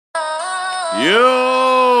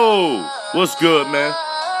Yo! What's good, man?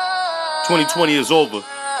 2020 is over.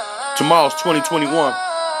 Tomorrow's 2021.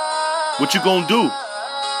 What you gonna do?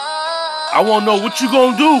 I wanna know what you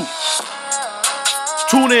gonna do.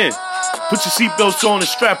 Tune in. Put your seatbelts on and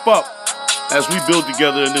strap up as we build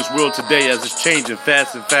together in this world today as it's changing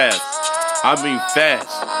fast and fast. I mean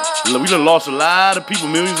fast. We done lost a lot of people,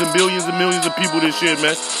 millions and billions and millions of people this year,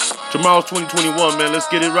 man. Tomorrow's 2021, man. Let's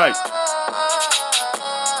get it right.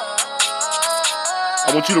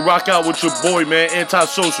 I want you to rock out with your boy, man,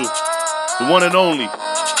 Antisocial, the one and only.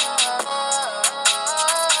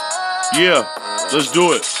 Yeah, let's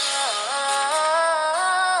do it.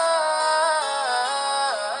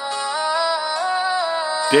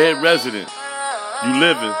 Dead resident. You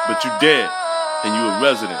living, but you dead, and you a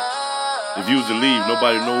resident. If you was to leave,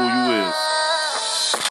 nobody know who you is.